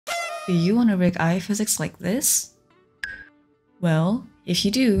Do you want to rig eye physics like this? Well, if you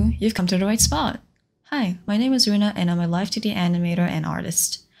do, you've come to the right spot. Hi, my name is Runa and I'm a Live2D animator and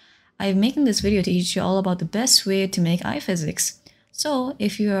artist. I'm making this video to teach you all about the best way to make eye physics. So,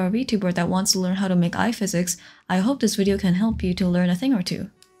 if you are a VTuber that wants to learn how to make eye physics, I hope this video can help you to learn a thing or two.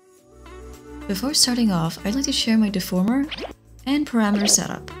 Before starting off, I'd like to share my deformer and parameter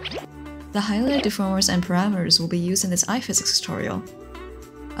setup. The highlighted deformers and parameters will be used in this eye physics tutorial.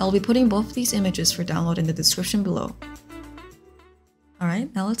 I'll be putting both of these images for download in the description below.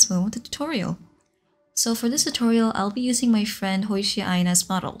 Alright, now let's move on to the tutorial. So for this tutorial, I'll be using my friend Hoishi Aina's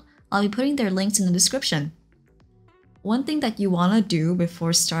model. I'll be putting their links in the description. One thing that you want to do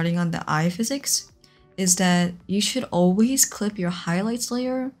before starting on the eye physics is that you should always clip your highlights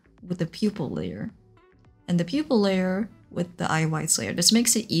layer with the pupil layer, and the pupil layer with the eye whites layer. This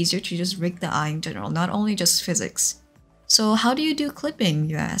makes it easier to just rig the eye in general, not only just physics. So how do you do clipping,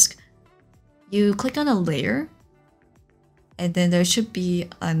 you ask? You click on a layer, and then there should be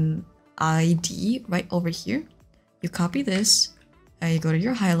an ID right over here. You copy this, and you go to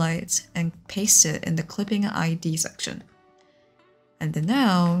your highlights and paste it in the clipping ID section. And then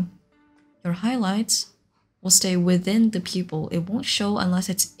now, your highlights will stay within the pupil. It won't show unless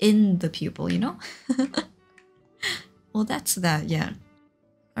it's in the pupil, you know? Well, that's that, yeah.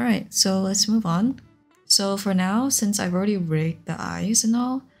 Alright, so let's move on. So for now, since I've already rigged the eyes and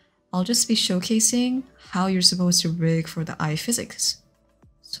all, I'll just be showcasing how you're supposed to rig for the eye physics.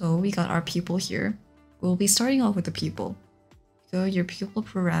 So we got our pupil here. We'll be starting off with the pupil. Go your pupil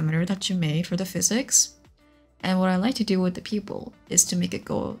parameter that you made for the physics. And what I like to do with the pupil is to make it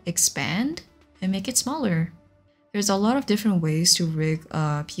go expand and make it smaller. There's a lot of different ways to rig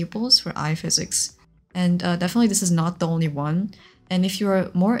pupils for eye physics. And definitely this is not the only one. And if you're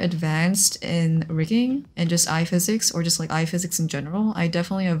more advanced in rigging and just eye physics or just like eye physics in general, I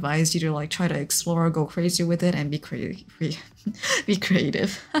definitely advise you to like try to explore, go crazy with it and be creative. Be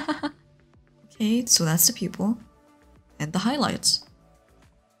creative. Okay, so that's the pupil. And the highlights.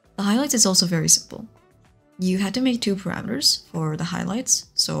 The highlights is also very simple. You had to make two parameters for the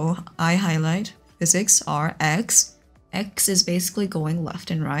highlights. So eye highlight physics are X. X is basically going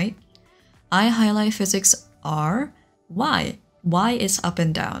left and right. Eye highlight physics are Y. Y is up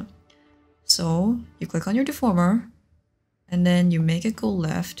and down. So you click on your deformer and then you make it go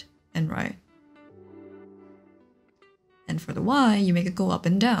left and right. And for the Y, you make it go up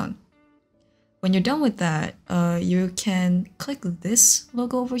and down. When you're done with that, you can click this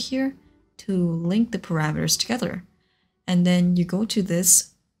logo over here to link the parameters together. And then you go to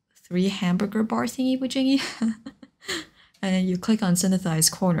this 3 hamburger bar thingy-majingy and then you click on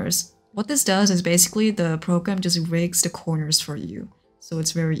synthesize corners. What this does is basically the program just rigs the corners for you. So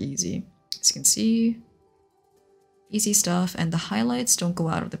it's very easy. As you can see, easy stuff, and the highlights don't go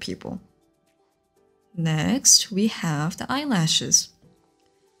out of the pupil. Next, we have the eyelashes.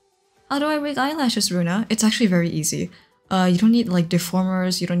 How do I rig eyelashes, Runa? It's actually very easy. You don't need like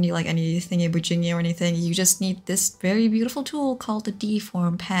deformers, you don't need like any thingy-bujingy or anything. You just need this very beautiful tool called the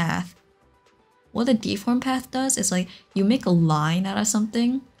deform path. What the deform path does is like you make a line out of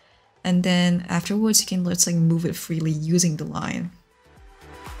something, and then afterwards you can let's like move it freely using the line.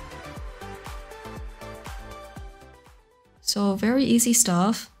 So very easy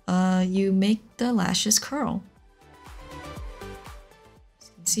stuff. You make the lashes curl. As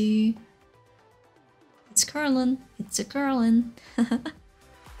you can see, it's curling. It's a curling.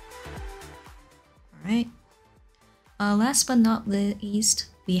 Alright. Last but not least,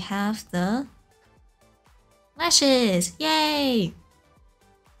 we have the lashes! Yay!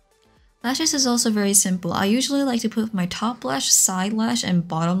 Lashes is also very simple. I usually like to put my top lash, side lash, and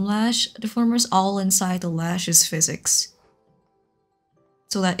bottom lash deformers all inside the lashes physics,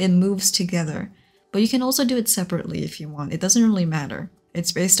 so that it moves together. But you can also do it separately if you want. It doesn't really matter.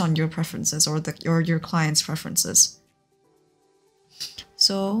 It's based on your preferences or your client's preferences.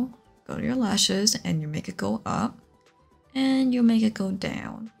 So go to your lashes and you make it go up and you make it go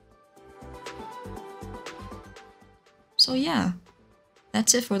down. So yeah,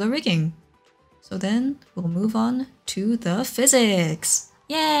 that's it for the rigging. So then we'll move on to the physics.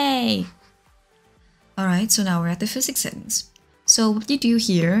 Yay! Alright, so now we're at the physics settings. So what you do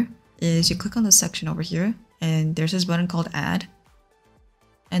here is you click on the section over here and there's this button called add.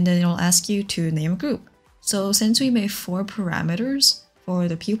 And then it'll ask you to name a group. So since we made 4 parameters for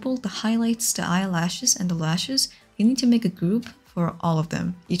the pupil, the highlights, the eyelashes, and the lashes, you need to make a group for all of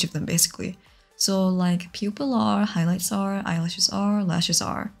them, each of them basically. So like pupil are, highlights are, eyelashes are, lashes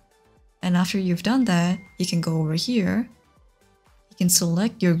are. And after you've done that, you can go over here. You can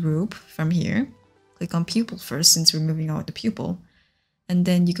select your group from here. Click on pupil first since we're moving on with the pupil. and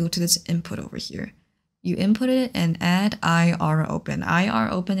then you go to this input over here. You input it and add IR open. IR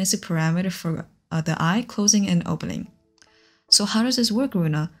open is a parameter for the eye closing and opening. So how does this work,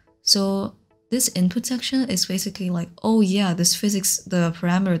 Runa? So this input section is basically like, oh yeah, this physics, the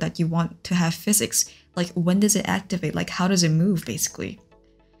parameter that you want to have physics. Like, when does it activate? Like, how does it move, basically?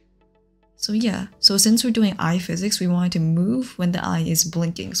 So yeah, so since we're doing eye physics, we want it to move when the eye is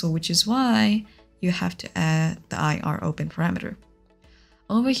blinking. So which is why you have to add the IR open parameter.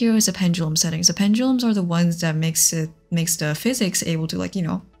 Over here is the pendulum settings. The pendulums are the ones that makes the physics able to, like, you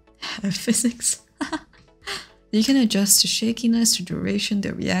know, have physics. You can adjust the shakiness, the duration,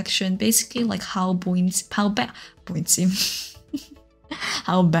 the reaction, basically like how bouncy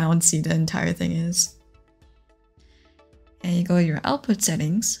how bouncy the entire thing is. And you go to your output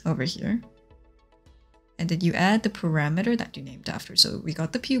settings over here. And then you add the parameter that you named after. So we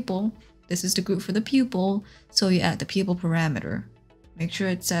got the pupil. This is the group for the pupil. So you add the pupil parameter. Make sure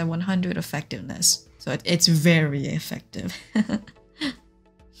it's at 100 effectiveness. So it's very effective.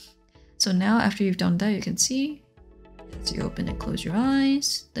 So now after you've done that, you can see as you open and close your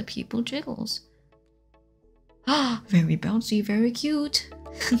eyes, the pupil jiggles. Ah, very bouncy, very cute.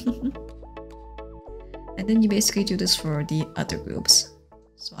 And then you basically do this for the other groups.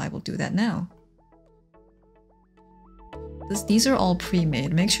 So I will do that now. These are all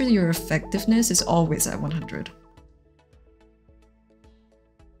pre-made. Make sure your effectiveness is always at 100.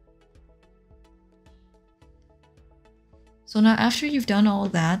 So now after you've done all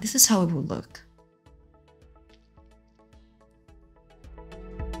that, this is how it will look.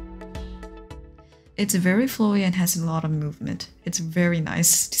 It's very flowy and has a lot of movement. It's very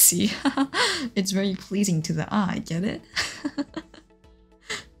nice to see. It's very pleasing to the eye, get it?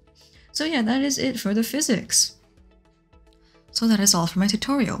 So yeah, that is it for the physics. So that is all for my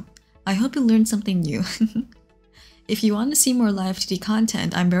tutorial. I hope you learned something new. If you want to see more Live2D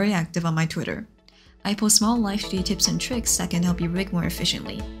content, I'm very active on my Twitter. I post small Live2D tips and tricks that can help you rig more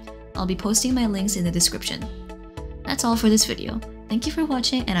efficiently. I'll be posting my links in the description. That's all for this video. Thank you for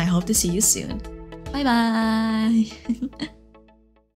watching and I hope to see you soon. Bye bye!